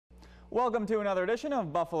Welcome to another edition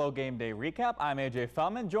of Buffalo Game Day Recap. I'm AJ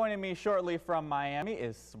Feldman. Joining me shortly from Miami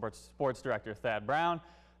is Sports Director Thad Brown.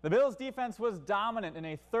 The Bills defense was dominant in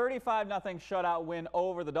a 35-0 shutout win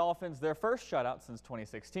over the Dolphins, their first shutout since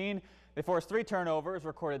 2016. They forced 3 turnovers,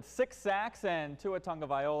 recorded 6 sacks, and Tua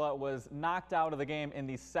Tagovailoa was knocked out of the game in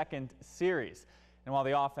the second series. And while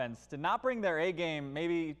the offense did not bring their A game,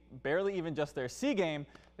 maybe barely even just their C game,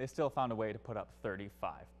 they still found a way to put up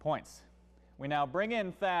 35 points. We now bring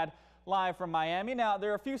in Thad live from Miami. Now,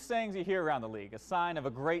 there are a few sayings you hear around the league. A sign of a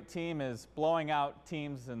great team is blowing out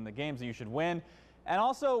teams in the games that you should win, and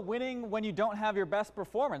also winning when you don't have your best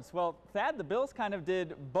performance. Well, Thad, the Bills kind of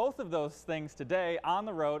did both of those things today on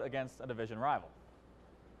the road against a division rival.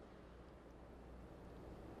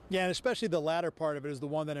 Yeah, and especially the latter part of it is the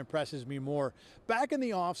one that impresses me more. Back in the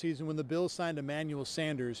offseason when the Bills signed Emmanuel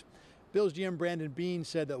Sanders, Bills GM Brandon Beane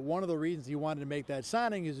said that one of the reasons he wanted to make that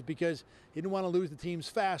signing is because he didn't want to lose the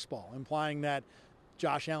team's fastball, implying that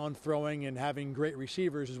Josh Allen throwing and having great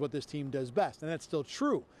receivers is what this team does best, and that's still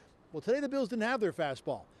true. Well, today the Bills didn't have their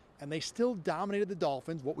fastball, and they still dominated the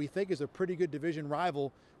Dolphins, what we think is a pretty good division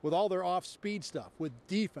rival, with all their off-speed stuff, with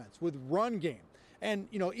defense, with run game. And,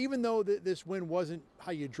 you know, even though this win wasn't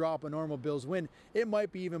how you draw up a normal Bills win, it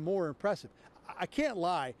might be even more impressive. I can't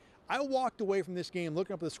lie. I walked away from this game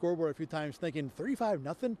looking up at the scoreboard a few times thinking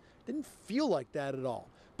 35-0 didn't feel like that at all.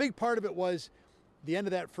 Big part of it was the end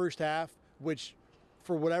of that first half, which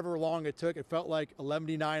for whatever long it took, it felt like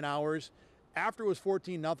 79 hours. After it was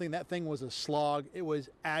 14-0, that thing was a slog. It was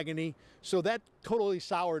agony. So that totally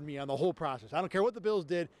soured me on the whole process. I don't care what the Bills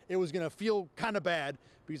did. It was going to feel kind of bad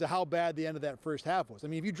because of how bad the end of that first half was. I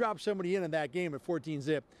mean, if you dropped somebody in that game at 14-0,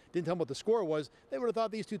 didn't tell them what the score was, they would have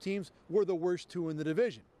thought these two teams were the worst two in the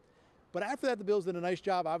division. But after that, the Bills did a nice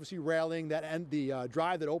job, obviously rallying. The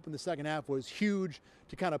drive that opened the second half was huge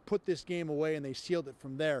to kind of put this game away, and they sealed it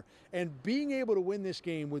from there. And being able to win this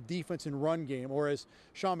game with defense and run game, or as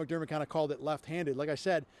Sean McDermott kind of called it, left-handed, like I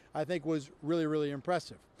said, I think was really, really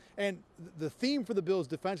impressive. And the theme for the Bills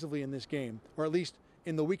defensively in this game, or at least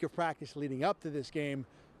in the week of practice leading up to this game,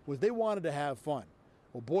 was they wanted to have fun.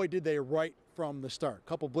 Well, boy, did they right from the start. A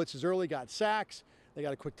couple blitzes early, got sacks. They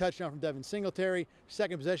got a quick touchdown from Devin Singletary.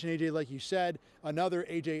 Second possession, AJ, like you said, another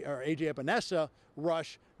AJ Epinesa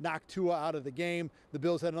rush knocked Tua out of the game. The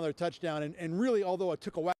Bills had another touchdown, and really, although it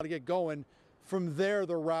took a while to get going, from there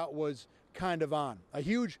the route was kind of on. A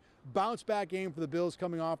huge bounce-back game for the Bills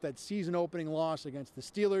coming off that season-opening loss against the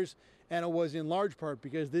Steelers, and it was in large part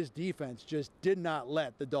because this defense just did not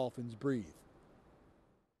let the Dolphins breathe.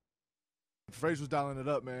 Frazier was dialing it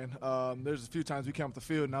up, man. There's a few times we came up the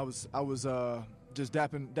field, and I was just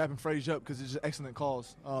dapping Frazier up because it's just excellent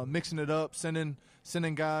calls, mixing it up, sending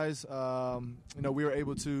guys. We were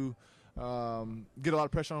able to get a lot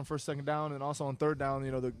of pressure on first, second down, and also on third down.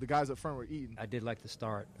 The guys up front were eating. I did like the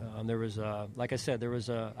start. There was, like I said,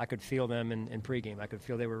 I could feel them in pregame. I could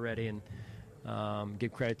feel they were ready, and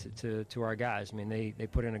give credit to our guys. I mean, they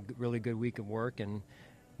put in a really good week of work, and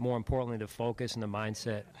more importantly, the focus and the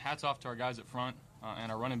mindset. Hats off to our guys up front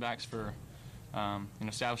and our running backs for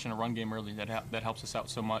establishing a run game early. That helps us out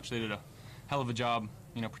so much. They did a hell of a job,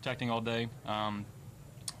 protecting all day. And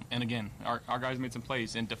again, our guys made some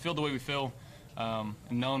plays. And to feel the way we feel, and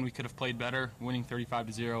knowing we could have played better, winning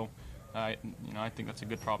 35-0, I think that's a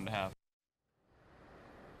good problem to have.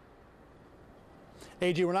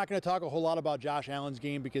 AJ, we're not going to talk a whole lot about Josh Allen's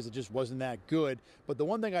game because it just wasn't that good. But the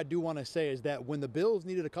one thing I do want to say is that when the Bills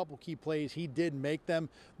needed a couple key plays, he did make them.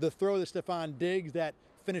 The throw to Stephon Diggs that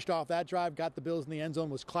finished off that drive, got the Bills in the end zone,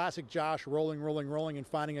 was classic Josh, rolling, and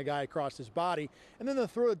finding a guy across his body. And then the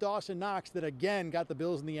throw to Dawson Knox that, again, got the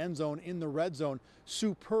Bills in the end zone, in the red zone.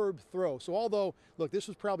 Superb throw. So although, look, this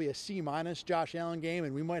was probably a C- Josh Allen game,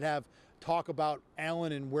 and we might have talk about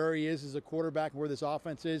Allen and where he is as a quarterback and where this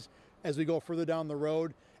offense is as we go further down the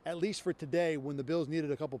road, at least for today, when the Bills needed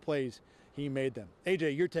a couple plays, he made them.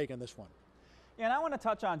 AJ, your take on this one. Yeah, and I want to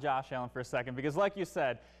touch on Josh Allen for a second because, like you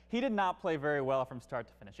said, he did not play very well from start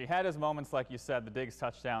to finish. He had his moments, like you said, the Diggs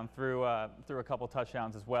touchdown, threw a couple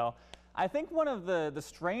touchdowns as well. I think one of the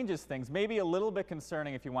strangest things, maybe a little bit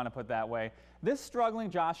concerning if you want to put it that way, this struggling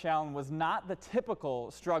Josh Allen was not the typical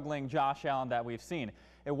struggling Josh Allen that we've seen.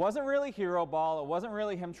 It wasn't really hero ball. It wasn't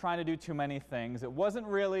really him trying to do too many things. It wasn't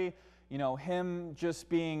really him just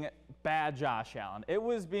being bad Josh Allen. It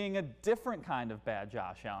was being a different kind of bad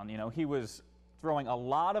Josh Allen. He was throwing a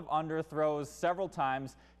lot of underthrows several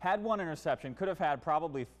times, had one interception, could have had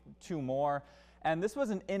probably 2 more. And this was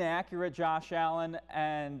an inaccurate Josh Allen.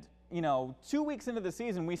 And, 2 weeks into the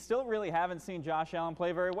season, we still really haven't seen Josh Allen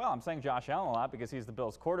play very well. I'm saying Josh Allen a lot because he's the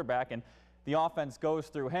Bills quarterback, and the offense goes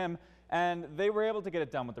through him. And they were able to get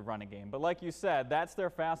it done with the running game. But like you said, that's their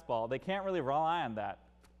fastball. They can't really rely on that.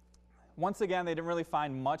 Once again, they didn't really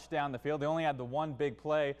find much down the field. They only had the one big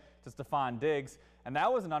play to Stephon Diggs, and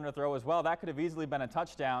that was an underthrow as well. That could have easily been a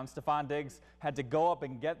touchdown. Stephon Diggs had to go up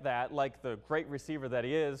and get that like the great receiver that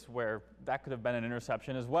he is, where that could have been an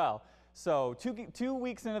interception as well. So two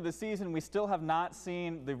weeks into the season, we still have not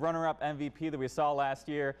seen the runner-up MVP that we saw last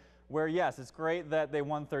year, where, yes, it's great that they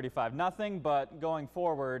won 35-0, but going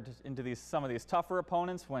forward into some of these tougher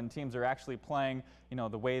opponents, when teams are actually playing,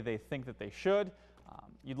 the way they think that they should,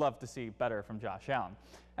 you'd love to see better from Josh Allen.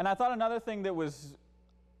 And I thought another thing that was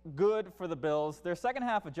good for the Bills, their second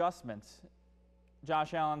half adjustments.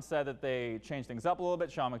 Josh Allen said that they changed things up a little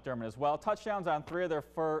bit, Sean McDermott as well. Touchdowns on three of their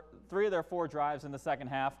four drives in the second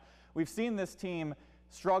half. We've seen this team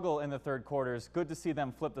struggle in the third quarters. Good to see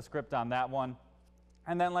them flip the script on that one.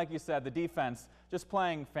 And then, like you said, the defense just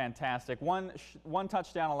playing fantastic. One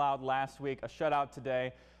touchdown allowed last week, a shutout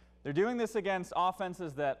today. They're doing this against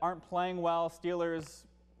offenses that aren't playing well. Steelers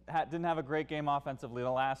didn't have a great game offensively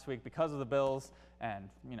last week because of the Bills. And,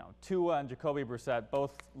 Tua and Jacoby Brissett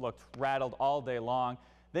both looked rattled all day long.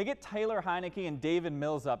 They get Taylor Heineke and David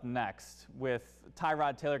Mills up next, with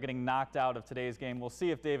Tyrod Taylor getting knocked out of today's game. We'll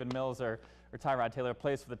see if David Mills or Tyrod Taylor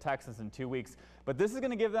plays for the Texans in 2 weeks. But this is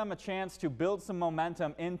going to give them a chance to build some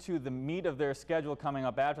momentum into the meat of their schedule coming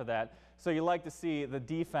up after that. So you like to see the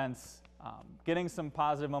defense getting some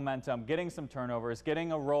positive momentum, getting some turnovers,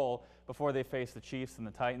 getting a roll before they face the Chiefs and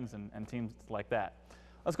the Titans and teams like that.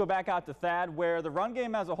 Let's go back out to Thad, where the run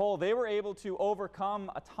game as a whole, they were able to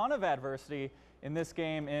overcome a ton of adversity in this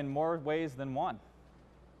game in more ways than one.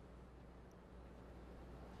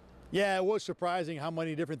 Yeah, it was surprising how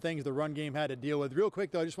many different things the run game had to deal with. Real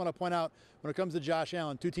quick, though, I just want to point out, when it comes to Josh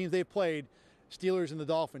Allen, two teams they've played, Steelers and the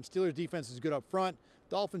Dolphins. Steelers defense is good up front.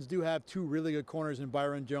 Dolphins do have two really good corners in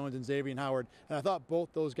Byron Jones and Xavier Howard, and I thought both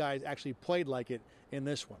those guys actually played like it in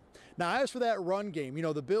this one. Now, as for that run game,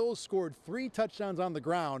 the Bills scored 3 touchdowns on the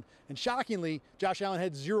ground, and shockingly, Josh Allen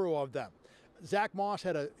had 0 of them. Zach Moss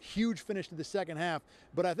had a huge finish to the second half,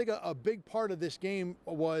 but I think a big part of this game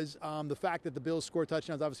was the fact that the Bills scored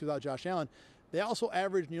touchdowns, obviously without Josh Allen. They also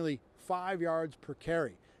averaged nearly 5 yards per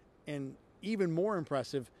carry. And even more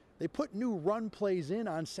impressive, they put new run plays in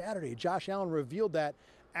on Saturday. Josh Allen revealed that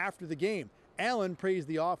after the game. Allen praised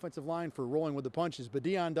the offensive line for rolling with the punches, but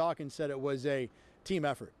Deion Dawkins said it was a team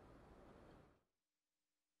effort.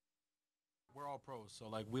 We're all pros,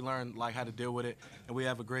 so we learn how to deal with it, and we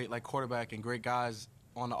have a great quarterback and great guys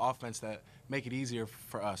on the offense that make it easier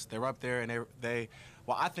for us. They're up there, and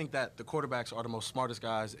I think that the quarterbacks are the most smartest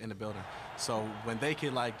guys in the building. So when they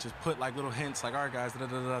could just put little hints all right guys,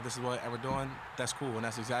 this is what we're doing, that's cool, and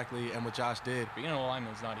that's exactly what Josh did. Being an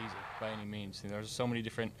alignment is not easy by any means. There's so many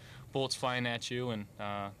different bullets flying at you, and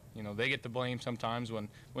they get the blame sometimes when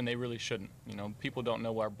they really shouldn't. People don't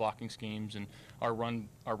know our blocking schemes and our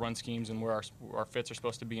run schemes and where our fits are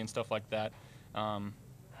supposed to be and stuff like that.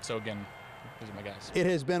 So again, those are my guys. It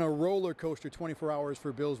has been a roller coaster 24 hours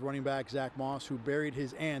for Bills running back Zach Moss, who buried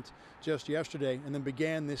his aunt just yesterday and then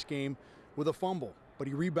began this game with a fumble. But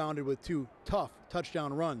he rebounded with 2 tough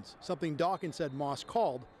touchdown runs, something Dawkins said Moss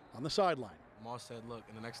called on the sideline. Moss said, look,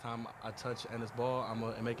 and the next time I touch Ennis' ball, I'm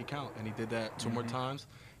going to make it count. And he did that 2 more times.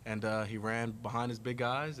 And he ran behind his big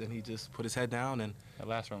guys, and he just put his head down. And that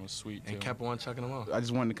last run was sweet, too. And kept on chucking them off. I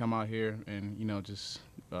just wanted to come out here and, just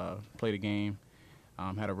play the game.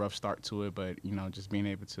 Had a rough start to it, but, just being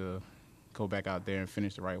able to go back out there and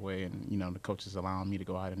finish the right way, and, the coaches allowing me to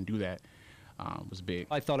go out and do that was big.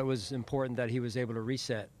 I thought it was important that he was able to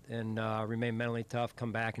reset and remain mentally tough,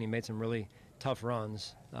 come back, and he made some really tough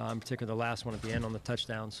runs, in particular the last one at the end on the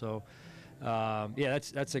touchdown. So, yeah,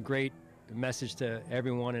 that's a great message to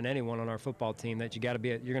everyone and anyone on our football team, that you're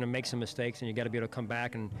going to make some mistakes, and you got to be able to come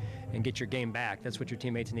back and get your game back. That's what your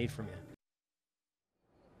teammates need from you.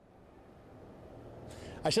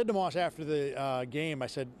 I said to Moss after the game, I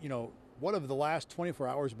said, what have the last 24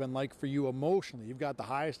 hours been like for you emotionally? You've got the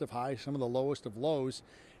highest of highs, some of the lowest of lows.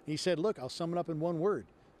 And he said, look, I'll sum it up in one word.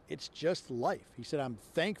 It's just life. He said, I'm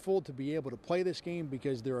thankful to be able to play this game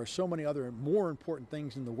because there are so many other more important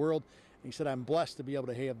things in the world. And he said, I'm blessed to be able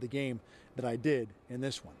to have the game that I did in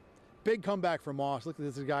this one. Big comeback for Moss. Look,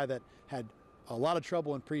 this is a guy that had a lot of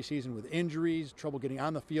trouble in preseason with injuries, trouble getting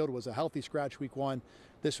on the field, was a healthy scratch week 1.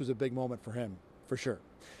 This was a big moment for him, for sure.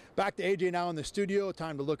 Back to AJ now in the studio.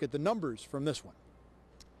 Time to look at the numbers from this one.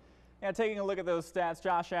 Yeah, taking a look at those stats,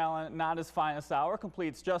 Josh Allen, not his finest hour,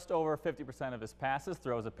 completes just over 50% of his passes,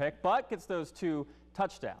 throws a pick, but gets those 2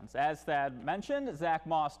 touchdowns. As Thad mentioned, Zach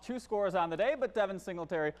Moss 2 scores on the day, but Devin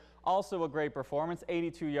Singletary also a great performance,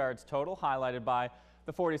 82 yards total, highlighted by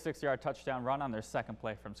the 46-yard touchdown run on their second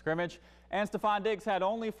play from scrimmage. And Stephon Diggs had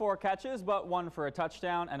only 4 catches, but one for a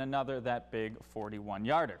touchdown and another that big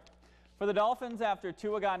 41-yarder. For the Dolphins, after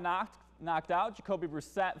Tua got knocked out, Jacoby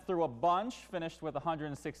Brissett threw a bunch, finished with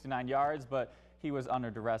 169 yards, but he was under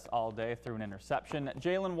duress all day, threw an interception.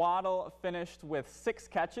 Jalen Waddle finished with 6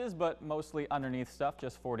 catches, but mostly underneath stuff,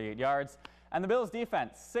 just 48 yards. And the Bills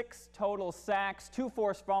defense, 6 total sacks, 2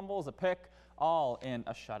 forced fumbles, a pick, all in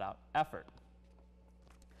a shutout effort.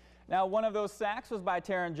 Now, one of those sacks was by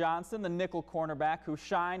Taron Johnson, the nickel cornerback who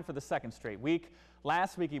shined for the 2nd straight week.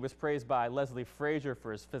 Last week, he was praised by Leslie Frazier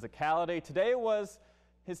for his physicality. Today it was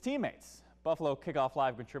his teammates. Buffalo Kickoff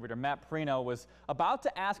Live contributor Matt Perino was about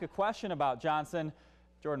to ask a question about Johnson.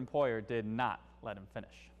 Jordan Poyer did not let him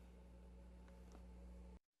finish.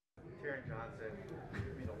 Taron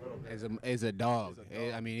Johnson is a dog.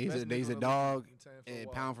 I mean, he's a dog,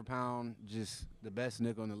 and pound for pound, just the best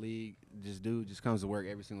nickel in the league. Dude just comes to work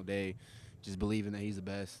every single day, just believing that he's the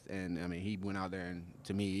best. And I mean, he went out there, and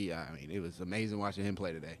to me, it was amazing watching him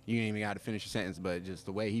play today. You ain't even got to finish your sentence, but just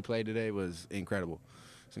the way he played today was incredible.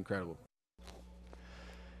 It's incredible.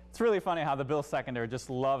 It's really funny how the Bills secondary just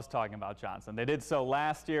loves talking about Johnson. They did so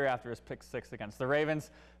last year after his pick 6 against the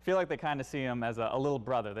Ravens. I feel like they kind of see him as a little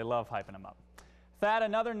brother. They love hyping him up. Thad,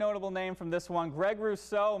 another notable name from this one, Greg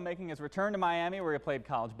Rousseau, making his return to Miami where he played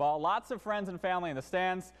college ball. Lots of friends and family in the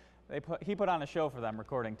stands. He put on a show for them,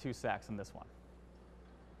 recording 2 sacks in this one.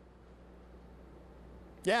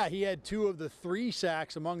 Yeah, he had 2 of the 3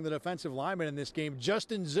 sacks among the defensive linemen in this game.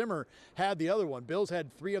 Justin Zimmer had the other one. Bills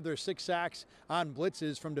had 3 of their 6 sacks on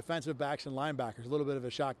blitzes from defensive backs and linebackers. A little bit of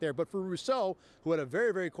a shock there. But for Rousseau, who had a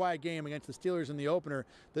very, very quiet game against the Steelers in the opener,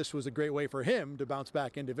 this was a great way for him to bounce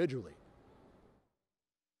back individually.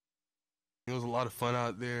 It was a lot of fun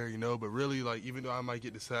out there, but really, even though I might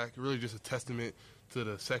get the sack, really just a testament to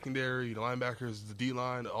the secondary, the linebackers, the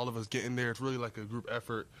D-line, all of us getting there. It's really like a group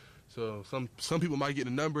effort. So some people might get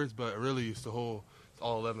the numbers, but really it's all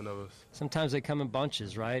 11 of us. Sometimes they come in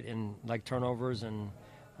bunches, right, and like turnovers, and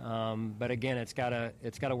but again, it's got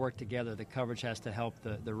to work together. The coverage has to help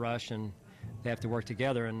the rush, and they have to work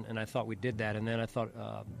together. And I thought we did that. And then I thought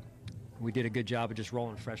we did a good job of just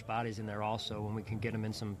rolling fresh bodies in there also when we can get them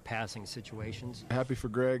in some passing situations. Happy for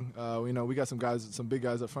Greg. We got some big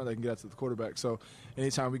guys up front that can get out to the quarterback. So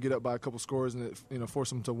anytime we get up by a couple scores and it force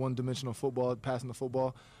them to one-dimensional football, passing the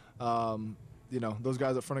football, those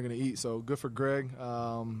guys up front are going to eat. So good for Greg,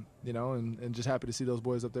 and just happy to see those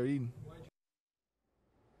boys up there eating.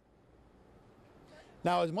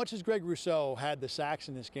 Now, as much as Greg Rousseau had the sacks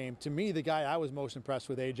in this game, to me, the guy I was most impressed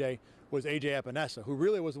with, AJ, was A.J. Epinesa, who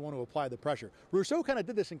really was the one who applied the pressure. Rousseau kind of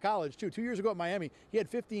did this in college, too. 2 years ago at Miami, he had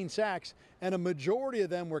 15 sacks, and a majority of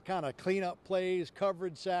them were kind of cleanup plays,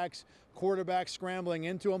 coverage sacks, quarterback scrambling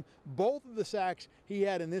into him. Both of the sacks he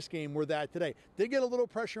had in this game were that today. Did get a little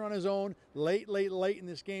pressure on his own late in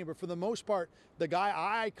this game, but for the most part, the guy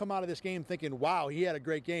I come out of this game thinking, wow, he had a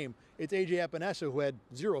great game, it's A.J. Epinesa, who had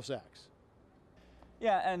 0 sacks.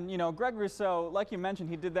 Yeah, and Greg Rousseau, like you mentioned,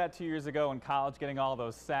 he did that 2 years ago in college, getting all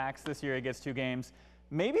those sacks. This year he gets 2 games.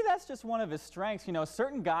 Maybe that's just one of his strengths.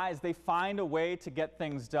 Certain guys, they find a way to get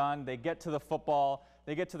things done. They get to the football,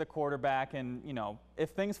 they get to the quarterback, and, if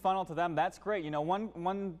things funnel to them, that's great.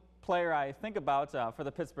 One player I think about for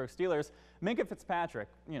the Pittsburgh Steelers, Minkah Fitzpatrick,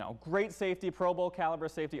 great safety, Pro Bowl caliber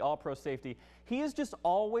safety, all-pro safety. He is just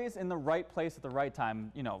always in the right place at the right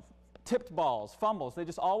time. Tipped balls, fumbles, they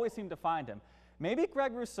just always seem to find him. Maybe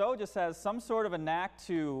Greg Rousseau just has some sort of a knack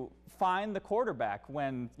to find the quarterback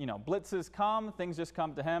when, blitzes come, things just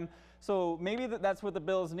come to him. So maybe that's what the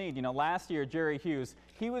Bills need. Last year, Jerry Hughes,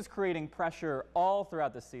 he was creating pressure all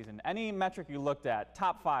throughout the season. Any metric you looked at,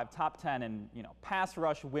 top 5, top 10 in, pass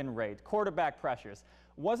rush win rate, quarterback pressures,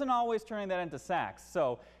 wasn't always turning that into sacks.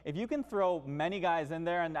 So if you can throw many guys in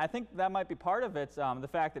there, and I think that might be part of it, the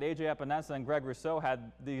fact that A.J. Epinesa and Greg Rousseau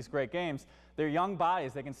had these great games. They're young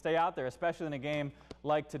bodies. They can stay out there, especially in a game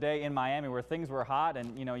like today in Miami where things were hot,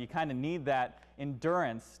 and you kind of need that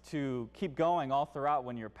endurance to keep going all throughout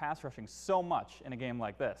when you're pass rushing so much in a game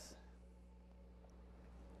like this.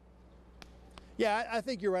 Yeah, I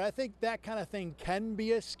think you're right. I think that kind of thing can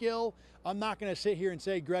be a skill. I'm not going to sit here and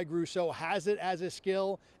say Greg Rousseau has it as a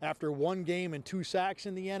skill after 1 game and 2 sacks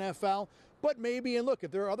in the NFL. But maybe, and look,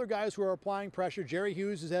 if there are other guys who are applying pressure, Jerry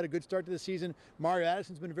Hughes has had a good start to the season, Mario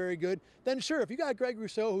Addison's been very good, then sure, if you got Greg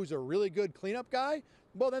Rousseau who's a really good cleanup guy,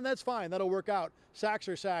 well, then that's fine. That'll work out. Sacks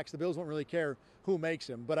are sacks. The Bills won't really care who makes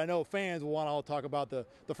them. But I know fans will want to all talk about the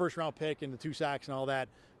first-round pick and the 2 sacks and all that.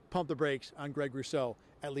 Pump the brakes on Greg Rousseau,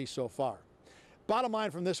 at least so far. Bottom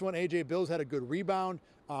line from this one, AJ, Bills had a good rebound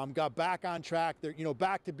got back on track. They're,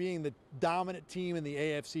 back to being the dominant team in the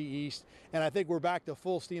AFC East. And I think we're back to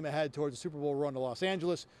full steam ahead towards the Super Bowl run to Los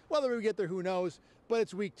Angeles. Whether we get there, who knows? But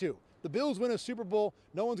it's week 2. The Bills win a Super Bowl.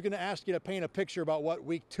 No one's going to ask you to paint a picture about what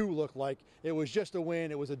week 2 looked like. It was just a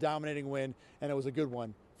win. It was a dominating win, and it was a good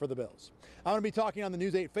one for the Bills. I'm going to be talking on the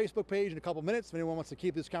News 8 Facebook page in a couple minutes. If anyone wants to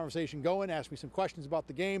keep this conversation going, ask me some questions about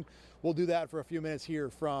the game, we'll do that for a few minutes here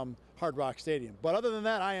from Hard Rock Stadium. But other than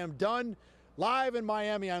that, I am done. Live in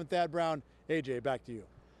Miami, I'm Thad Brown. AJ, back to you.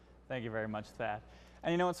 Thank you very much, Thad.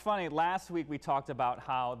 And it's funny, last week we talked about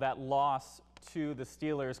how that loss to the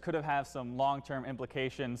Steelers could have had some long-term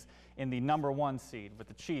implications in the #1 seed with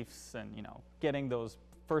the Chiefs and, getting those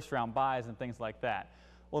first-round buys and things like that.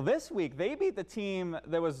 Well, this week they beat the team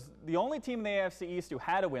that was the only team in the AFC East who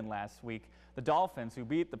had a win last week, the Dolphins, who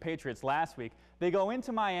beat the Patriots last week. They go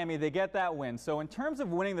into Miami, they get that win. So in terms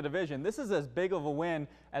of winning the division, this is as big of a win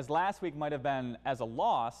as last week might have been as a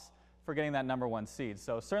loss for getting that #1 seed.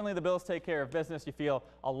 So certainly the Bills take care of business. You feel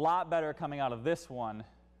a lot better coming out of this one.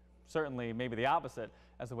 Certainly maybe the opposite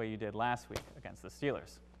as the way you did last week against the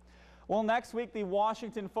Steelers. Well, next week, the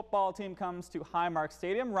Washington football team comes to Highmark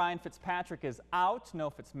Stadium. Ryan Fitzpatrick is out. No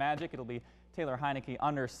Fitzmagic. It'll be Taylor Heineke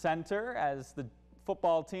under center as the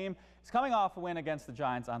football team is coming off a win against the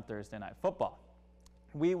Giants on Thursday Night Football.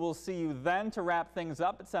 We will see you then to wrap things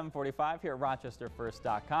up at 7:45 here at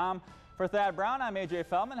RochesterFirst.com. For Thad Brown, I'm AJ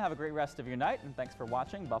Feldman. Have a great rest of your night, and thanks for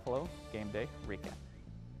watching Buffalo Game Day Recap.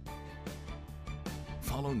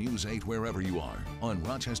 Follow News 8 wherever you are on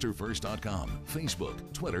RochesterFirst.com,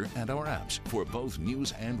 Facebook, Twitter, and our apps for both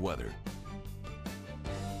news and weather.